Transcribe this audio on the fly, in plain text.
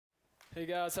Hey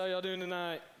guys, how y'all doing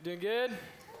tonight? Doing good?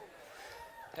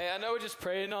 Hey, I know we just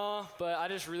prayed and all, but I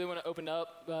just really want to open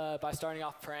up by starting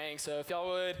off praying. So if y'all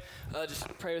would, just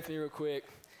pray with me real quick.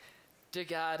 Dear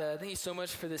God, thank you so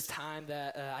much for this time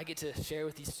that I get to share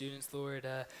with these students, Lord.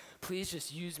 Please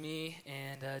just use me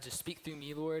and just speak through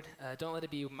me, Lord. Don't let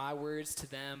it be my words to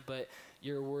them, but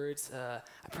your words. I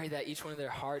pray that each one of their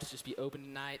hearts just be open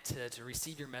tonight to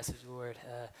receive your message, Lord.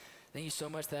 Thank you so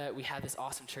much that we have this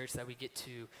awesome church that we get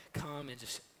to come and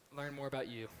just learn more about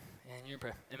you. And you're in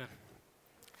prayer. Amen.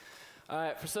 All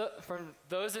right, for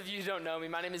those of you who don't know me,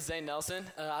 my name is Zane Nelson.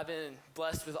 I've been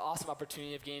blessed with the awesome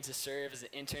opportunity of getting to serve as an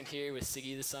intern here with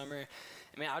Siggy this summer.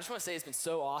 And man, I just want to say it's been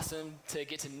so awesome to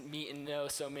get to meet and know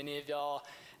so many of y'all.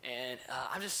 And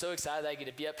I'm just so excited that I get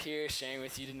to be up here sharing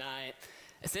with you tonight.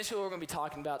 Essentially, what we're going to be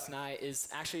talking about tonight is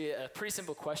actually a pretty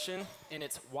simple question, and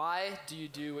it's why do you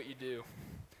do what you do?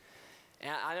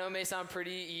 And I know it may sound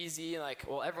pretty easy, like,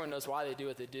 well, everyone knows why they do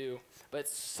what they do, but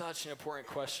it's such an important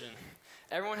question.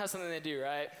 Everyone has something they do,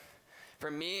 right? For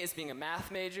me, it's being a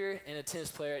math major and a tennis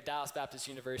player at Dallas Baptist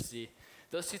University.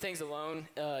 Those two things alone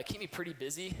keep me pretty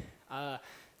busy.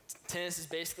 Tennis is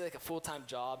basically like a full-time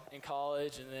job in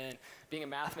college, and then being a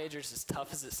math major is as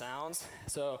tough as it sounds.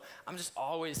 So I'm just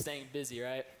always staying busy,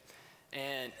 right?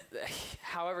 And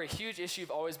however, a huge issue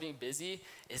of always being busy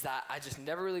is that I just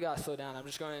never really got to slow down. I'm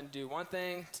just going to do one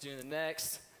thing, to doing the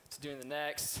next, to doing the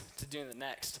next, to doing the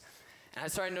next. And I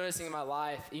started noticing in my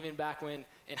life, even back when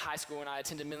in high school when I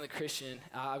attended Midland Christian,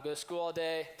 I would go to school all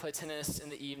day, play tennis in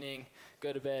the evening,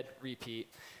 go to bed, repeat.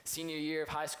 Senior year of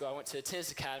high school, I went to a tennis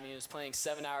academy and was playing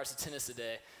 7 hours of tennis a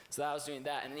day. So I was doing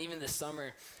that. And even this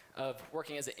summer of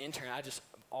working as an intern, I just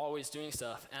always doing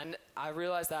stuff. And I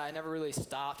realized that I never really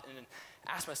stopped and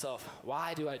asked myself,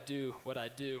 why do I do what I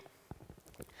do?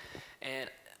 And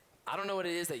I don't know what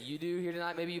it is that you do here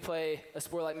tonight. Maybe you play a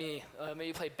sport like me. Maybe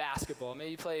you play basketball.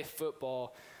 Maybe you play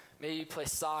football. Maybe you play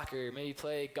soccer. Maybe you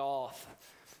play golf.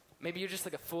 Maybe you're just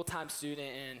like a full-time student,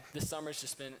 and this summer's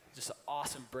just been just an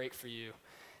awesome break for you.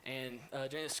 And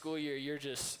during the school year, you're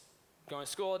just going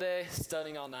to school all day,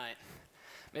 studying all night.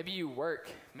 Maybe you work.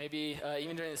 Maybe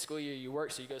even during the school year, you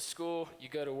work. So you go to school, you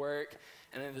go to work,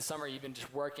 and then the summer you've been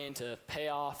just working to pay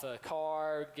off a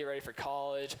car, get ready for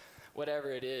college, whatever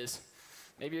it is.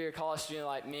 Maybe you're a college student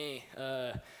like me,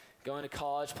 going to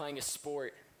college, playing a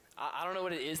sport. I don't know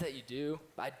what it is that you do,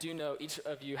 but I do know each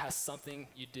of you has something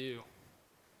you do.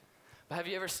 But have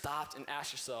you ever stopped and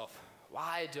asked yourself,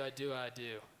 why do I do what I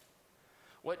do?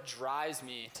 What drives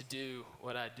me to do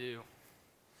what I do?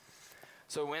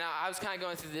 So when I was kind of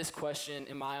going through this question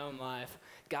in my own life,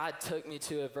 God took me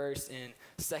to a verse in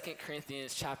 2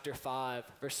 Corinthians chapter 5,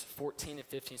 verse 14 and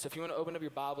 15. So if you want to open up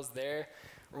your Bibles there,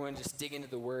 we're going to just dig into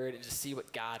the Word and just see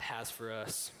what God has for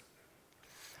us.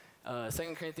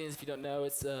 2 Corinthians, if you don't know,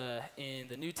 it's in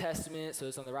the New Testament, so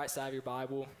it's on the right side of your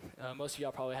Bible. Most of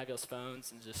y'all probably have y'all's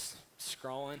phones and just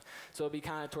scrolling. So it'll be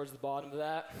kind of towards the bottom of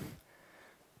that.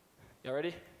 Y'all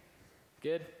ready?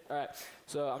 Good? All right.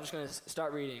 So I'm just going to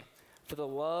start reading. For the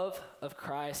love of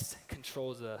Christ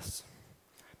controls us,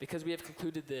 because we have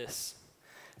concluded this,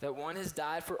 that one has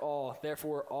died for all,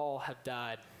 therefore all have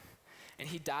died. And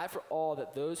he died for all,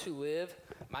 that those who live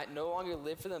might no longer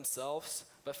live for themselves,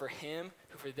 but for him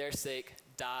who for their sake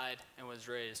died and was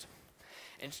raised.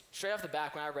 And straight off the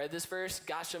back, when I read this verse,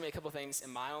 God showed me a couple things in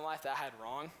my own life that I had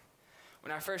wrong.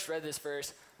 When I first read this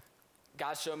verse,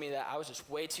 God showed me that I was just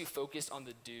way too focused on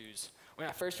the do's. When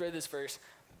I first read this verse,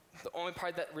 the only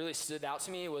part that really stood out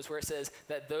to me was where it says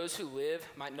that those who live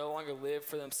might no longer live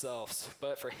for themselves,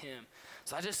 but for him.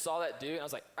 So I just saw that dude, and I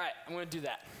was like, all right, I'm going to do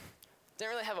that.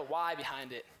 Didn't really have a why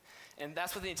behind it. And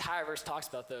that's what the entire verse talks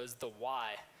about, though, is the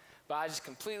why. But I just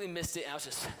completely missed it, and I was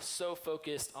just so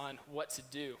focused on what to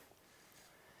do.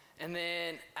 And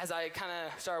then as I kind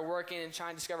of started working and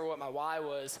trying to discover what my why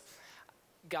was,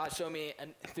 God showed me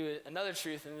through another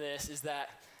truth in this, is that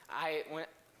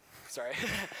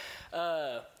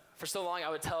for so long I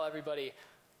would tell everybody,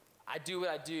 I do what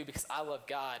I do because I love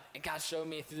God. And God showed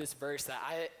me through this verse that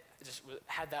I just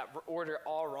had that order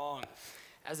all wrong.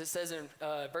 As it says in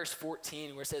verse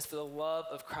 14, where it says, for the love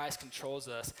of Christ controls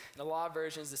us. In a lot of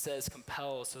versions it says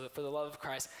compels, so that for the love of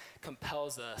Christ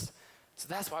compels us. So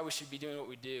that's why we should be doing what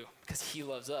we do, because he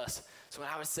loves us. So when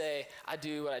I would say, I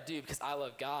do what I do because I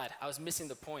love God, I was missing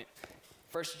the point.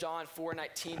 1 John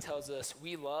 4:19 tells us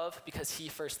we love because he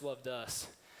first loved us.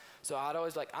 So I'd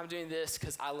always be like, I'm doing this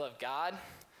because I love God,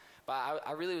 but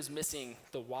I really was missing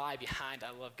the why behind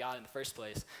I love God in the first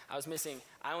place. I was missing,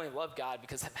 I only love God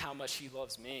because of how much he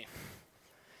loves me.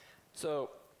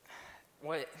 So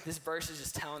what this verse is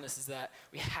just telling us is that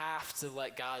we have to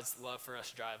let God's love for us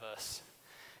drive us.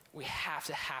 we have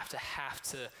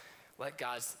to let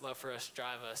God's love for us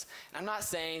drive us. And I'm not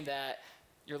saying that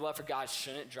your love for God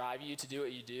shouldn't drive you to do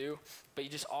what you do, but you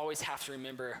just always have to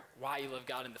remember why you love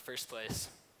God in the first place.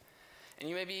 And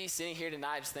you may be sitting here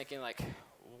tonight just thinking like,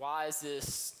 why is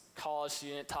this college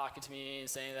student talking to me and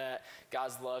saying that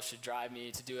God's love should drive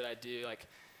me to do what I do? Like,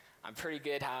 I'm pretty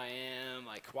good how I am.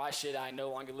 Like, why should I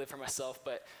no longer live for myself,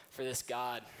 but for this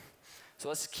God? So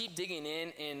let's keep digging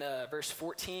in verse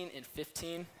 14 and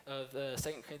 15 of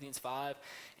 2 Corinthians 5.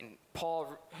 And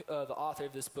Paul, the author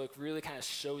of this book, really kind of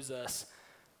shows us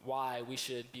why we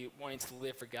should be wanting to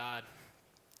live for God.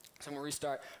 So I'm going to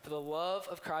restart. For the love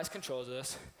of Christ controls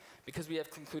us, because we have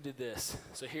concluded this.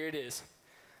 So here it is.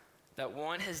 That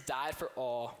one has died for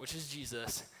all, which is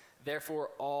Jesus. Therefore,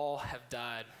 all have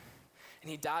died. And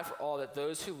he died for all, that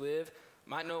those who live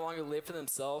might no longer live for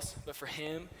themselves, but for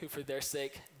him who for their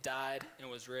sake died and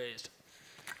was raised.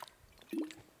 And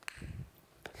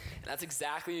that's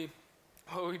exactly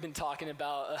what we've been talking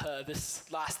about this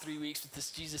last 3 weeks with this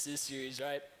Jesus Is series,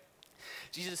 right?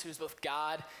 Jesus, who is both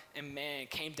God and man,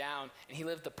 came down and he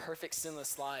lived the perfect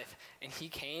sinless life. And he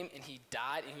came and he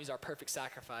died and he was our perfect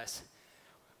sacrifice.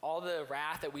 All the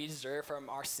wrath that we deserve from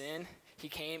our sin, he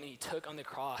came and he took on the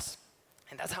cross.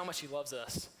 And that's how much he loves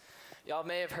us. Y'all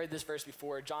may have heard this verse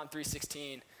before, John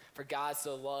 3:16. For God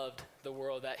so loved the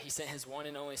world that he sent his one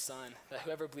and only son, that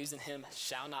whoever believes in him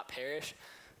shall not perish,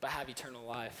 but have eternal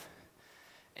life.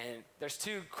 And there's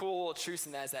two cool truths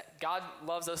in that, is that God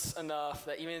loves us enough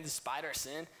that even despite our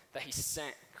sin, that he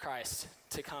sent Christ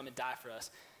to come and die for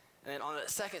us. And then on the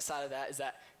second side of that is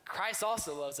that Christ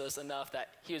also loves us enough that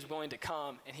he was willing to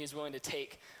come and he was willing to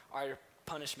take our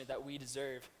punishment that we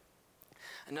deserve.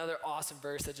 Another awesome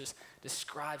verse that just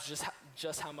describes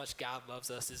just how much God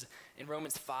loves us is in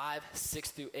Romans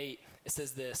 5:6-8. It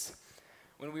says this: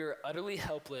 when we were utterly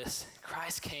helpless,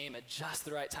 Christ came at just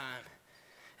the right time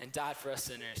and died for us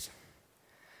sinners.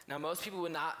 Now, most people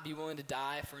would not be willing to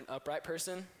die for an upright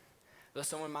person, though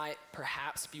someone might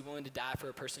perhaps be willing to die for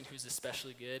a person who's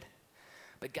especially good.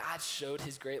 But God showed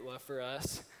his great love for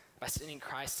us by sending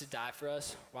Christ to die for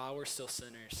us while we're still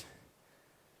sinners.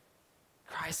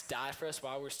 Christ died for us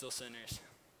while we're still sinners.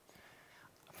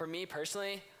 For me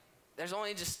personally, there's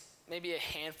only just maybe a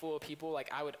handful of people like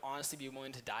I would honestly be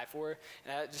willing to die for. And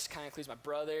that just kind of includes my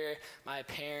brother, my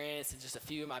parents, and just a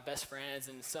few of my best friends,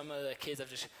 and some of the kids I've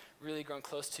just really grown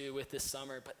close to with this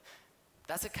summer. But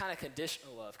that's a kind of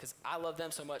conditional love, because I love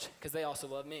them so much because they also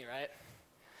love me, right?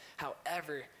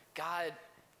 However, God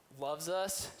loves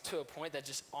us to a point that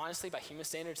just honestly, by human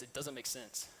standards, it doesn't make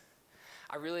sense.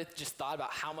 I really just thought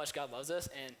about how much God loves us,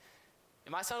 and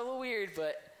it might sound a little weird,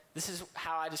 but this is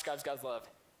how I describe God's love.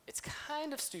 It's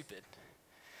kind of stupid.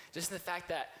 Just in the fact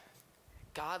that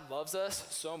God loves us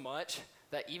so much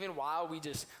that even while we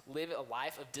just live a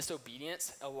life of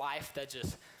disobedience, a life that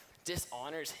just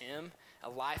dishonors him, a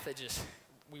life that just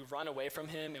we run away from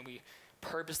him and we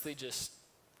purposely just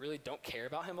really don't care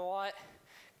about him a lot,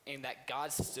 and that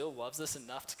God still loves us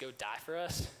enough to go die for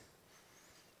us,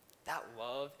 that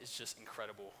love is just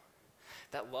incredible.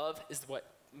 That love is what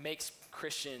makes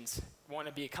Christians want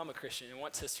to become a Christian and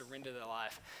want to surrender their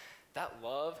life. That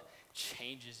love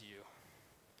changes you.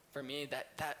 For me,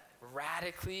 that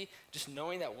radically, just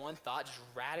knowing that one thought just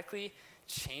radically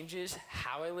changes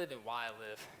how I live and why I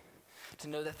live. To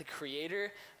know that the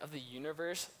creator of the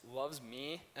universe loves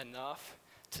me enough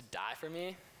to die for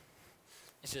me,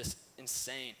 it's just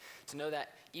insane. To know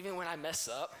that even when I mess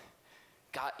up,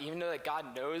 God, even though that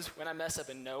God knows when I mess up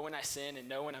and know when I sin and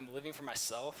know when I'm living for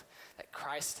myself, that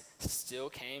Christ still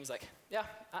came. He's like, yeah,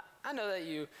 I know that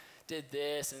you did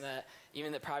this, and that even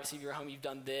in the privacy of your home, you've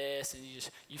done this, and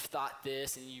you've thought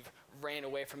this, and you've ran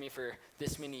away from me for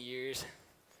this many years.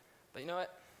 But you know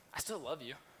what? I still love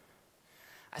you.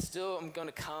 I still am going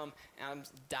to come and I'm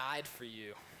died for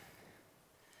you.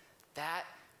 That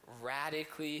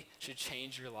radically should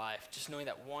change your life. Just knowing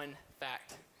that one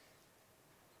fact.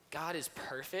 God is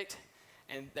perfect,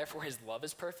 and therefore his love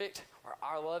is perfect, or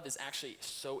our love is actually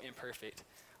so imperfect.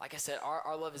 Like I said,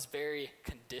 our love is very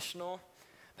conditional,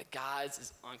 but God's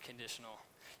is unconditional.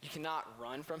 You cannot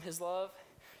run from his love.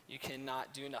 You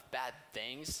cannot do enough bad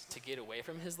things to get away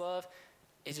from his love.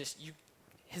 It's just,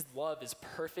 his love is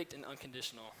perfect and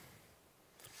unconditional.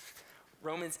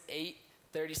 Romans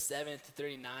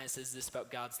 8:37-39 says this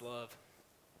about God's love.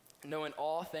 Knowing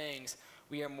all things,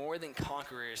 we are more than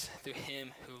conquerors through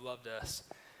him who loved us.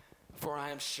 For I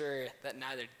am sure that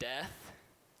neither death,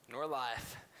 nor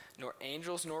life, nor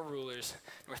angels, nor rulers,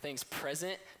 nor things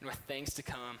present, nor things to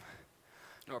come,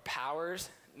 nor powers,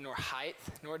 nor height,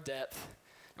 nor depth,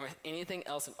 nor anything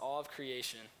else in all of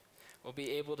creation will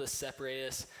be able to separate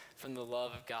us from the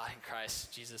love of God in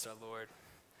Christ Jesus our Lord.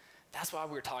 That's why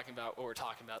we're talking about what we're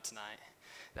talking about tonight.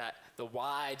 That the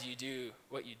why do you do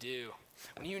what you do.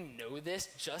 When you know this,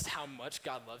 just how much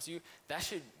God loves you, that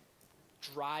should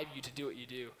drive you to do what you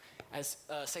do. As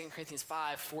 2 Corinthians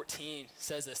 5:14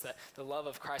 says this, that the love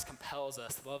of Christ compels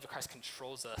us, the love of Christ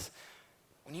controls us.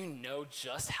 When you know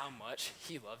just how much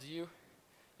he loves you,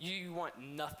 you want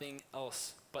nothing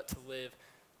else but to live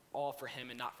all for him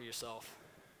and not for yourself.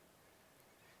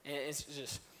 And it's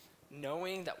just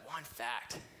knowing that one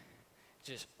fact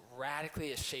just radically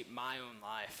has shaped my own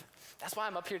life. That's why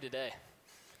I'm up here today.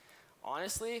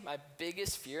 Honestly, my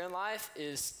biggest fear in life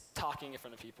is talking in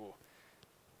front of people.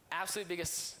 Absolute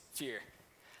biggest fear.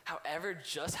 However,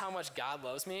 just how much God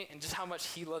loves me and just how much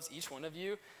he loves each one of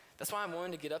you, that's why I'm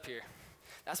willing to get up here.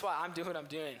 That's why I'm doing what I'm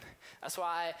doing. That's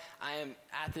why I am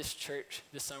at this church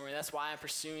this summer. That's why I'm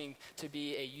pursuing to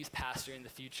be a youth pastor in the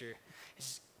future.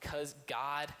 It's because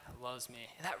God loves me.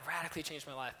 And that radically changed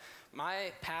my life.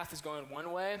 My path is going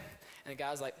one way, and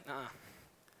God's like,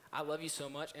 I love you so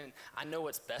much, and I know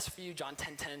what's best for you. John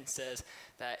 10:10 says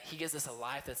that he gives us a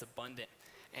life that's abundant.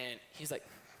 And he's like,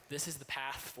 this is the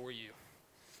path for you.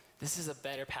 This is a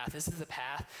better path. This is the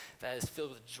path that is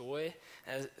filled with joy,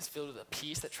 that is filled with a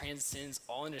peace that transcends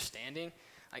all understanding.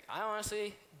 Like, I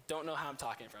honestly don't know how I'm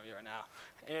talking from you right now.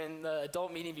 In the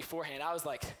adult meeting beforehand, I was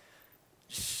like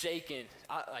shaking.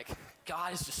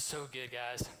 God is just so good,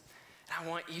 guys. And I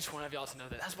want each one of y'all to know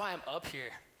that. That's why I'm up here.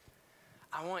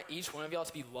 I want each one of y'all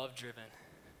to be love-driven.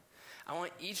 I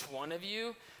want each one of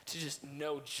you to just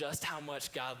know just how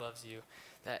much God loves you.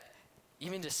 That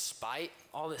even despite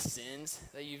all the sins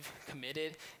that you've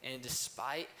committed, and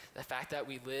despite the fact that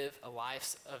we live a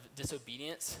life of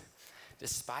disobedience,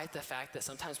 despite the fact that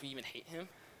sometimes we even hate him,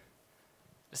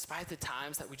 despite the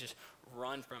times that we just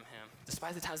run from him,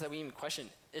 despite the times that we even question,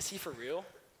 is he for real?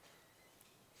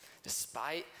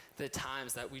 Despite the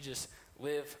times that we just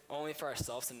live only for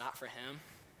ourselves and not for him,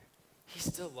 he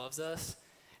still loves us,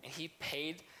 and he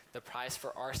paid the price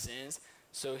for our sins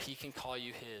so he can call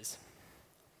you his.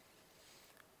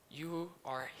 You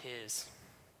are his.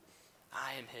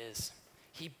 I am his.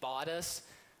 He bought us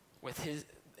with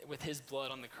his blood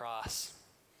on the cross.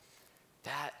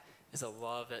 That is a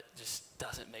love that just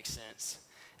doesn't make sense.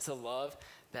 It's a love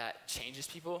that changes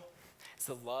people. It's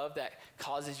a love that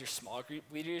causes your small group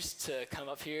leaders to come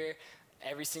up here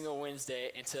every single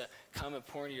Wednesday and to come and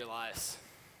pour into your lives.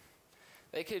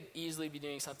 They could easily be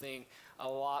doing something a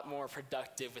lot more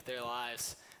productive with their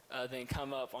lives than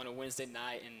come up on a Wednesday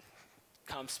night and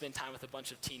come spend time with a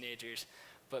bunch of teenagers.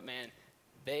 But man,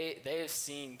 they have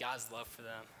seen God's love for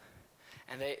them.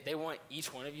 And they want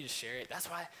each one of you to share it. That's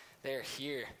why they're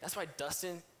here. That's why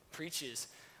Dustin preaches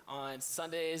on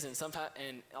Sundays and sometimes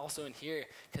and also in here,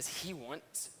 because he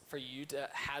wants for you to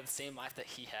have the same life that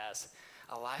he has.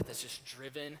 A life that's just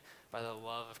driven by the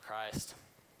love of Christ.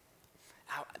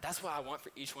 That's what I want for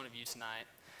each one of you tonight.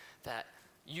 That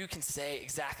you can say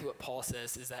exactly what Paul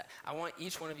says, is that I want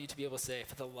each one of you to be able to say,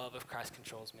 for the love of Christ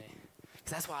controls me.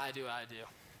 Because that's why I do what I do.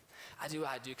 I do what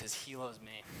I do because he loves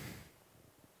me.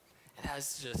 And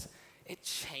that's just, it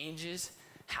changes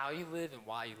how you live and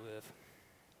why you live.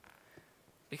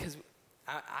 Because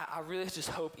I really just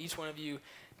hope each one of you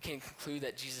can conclude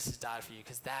that Jesus has died for you,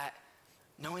 because that,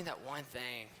 knowing that one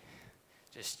thing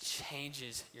just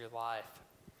changes your life.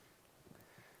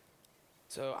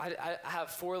 So I have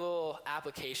 4 little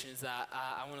applications that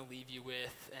I want to leave you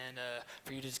with, and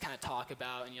for you to just kind of talk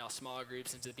about in y'all smaller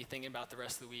groups and to be thinking about the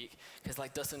rest of the week. Because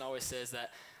like Dustin always says,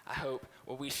 that I hope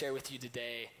what we share with you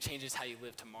today changes how you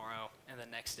live tomorrow and the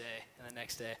next day and the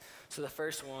next day. So the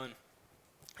first one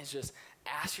is just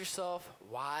ask yourself,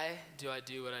 why do I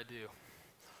do what I do?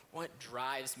 What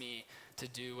drives me to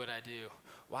do what I do?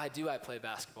 Why do I play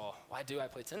basketball? Why do I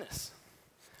play tennis?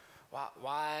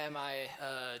 Why am I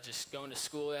just going to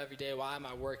school every day? Why am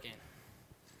I working?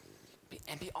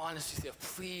 And be honest with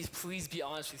yourself. Please be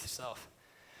honest with yourself.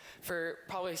 For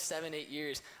probably 7-8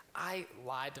 years, I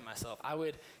lied to myself. I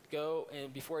would go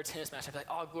and before a tennis match, I'd be like,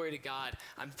 oh, glory to God.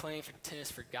 I'm playing for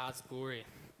tennis for God's glory.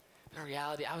 But in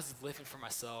reality, I was living for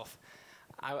myself.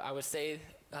 I would say,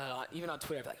 even on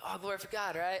Twitter, I'd be like, oh, glory for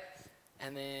God, right?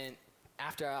 And then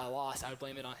after I lost, I would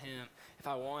blame it on him. If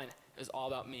I won, it was all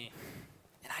about me.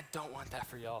 And I don't want that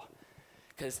for y'all.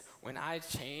 Because when I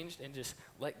changed and just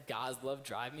let God's love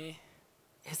drive me,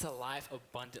 it's a life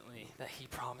abundantly that he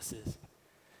promises.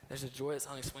 There's a joy that's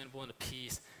unexplainable and a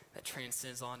peace that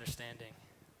transcends all understanding.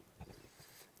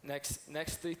 Next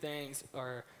 3 things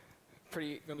are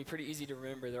going to be pretty easy to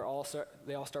remember. They all start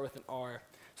with an R.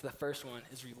 So the first one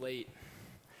is relate.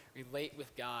 Relate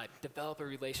with God. Develop a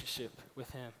relationship with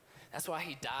him. That's why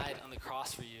he died on the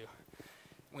cross for you.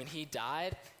 When he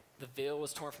died, the veil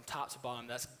was torn from top to bottom.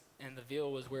 And the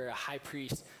veil was where a high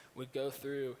priest would go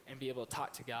through and be able to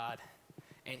talk to God.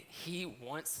 And he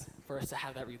wants for us to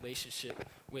have that relationship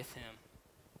with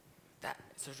him.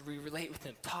 So we relate with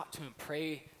him, talk to him,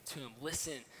 pray to him,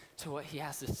 listen to what he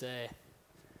has to say.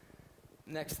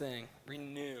 Next thing,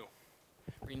 renew.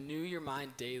 Renew your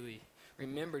mind daily.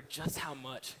 Remember just how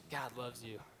much God loves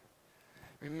you.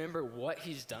 Remember what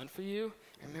he's done for you.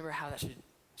 Remember how that should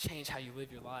change how you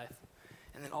live your life.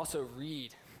 And then also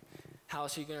read. How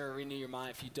else are you going to renew your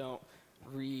mind if you don't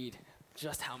read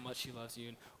just how much he loves you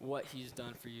and what he's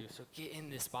done for you? So get in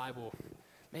this Bible.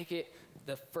 Make it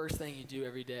the first thing you do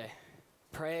every day.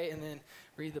 Pray and then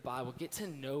read the Bible. Get to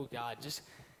know God.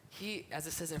 As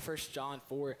it says in 1 John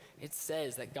 4, it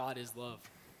says that God is love.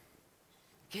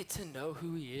 Get to know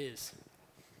who he is.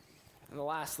 And then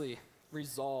lastly,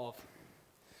 resolve.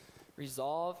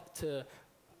 Resolve to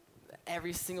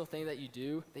every single thing that you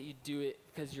do it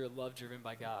because you're love driven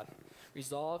by God.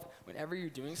 Resolve whenever you're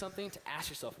doing something to ask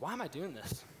yourself, why am I doing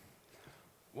this?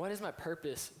 What is my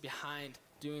purpose behind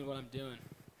doing what I'm doing?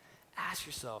 Ask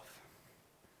yourself.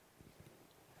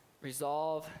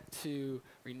 Resolve to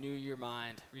renew your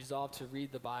mind. Resolve to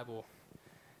read the Bible.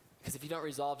 Because if you don't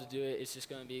resolve to do it, it's just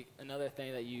going to be another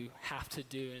thing that you have to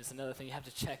do, and it's another thing you have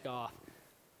to check off.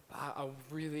 But I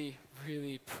really,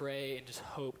 really pray and just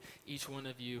hope each one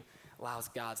of you allows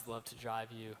God's love to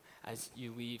drive you as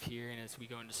you leave here and as we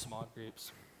go into small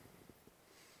groups.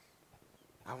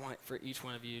 I want for each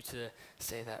one of you to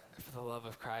say that for the love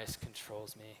of Christ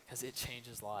controls me, because it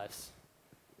changes lives.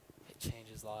 It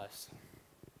changes lives.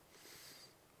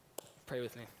 Pray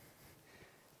with me.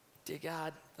 Dear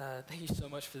God, thank you so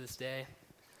much for this day.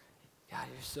 God,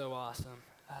 you're so awesome.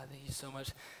 Thank you so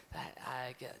much that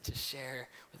I get to share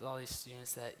with all these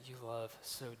students that you love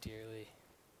so dearly.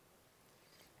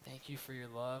 Thank you for your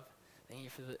love. Thank you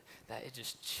for that it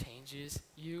just changes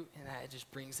you and that it just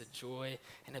brings a joy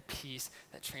and a peace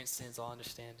that transcends all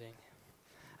understanding.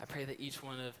 I pray that each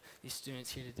one of these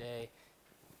students here today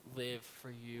live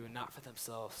for you and not for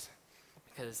themselves,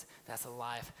 because that's a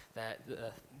life that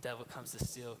the devil comes to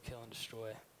steal, kill, and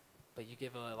destroy. But you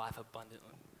give a life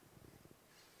abundantly.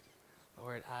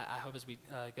 Lord, I hope as we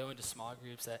go into small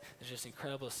groups that there's just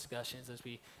incredible discussions as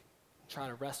we try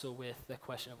to wrestle with the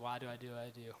question of why do I do what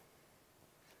I do.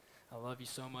 I love you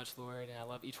so much, Lord, and I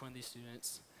love each one of these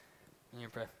students. In your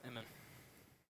prayer, amen.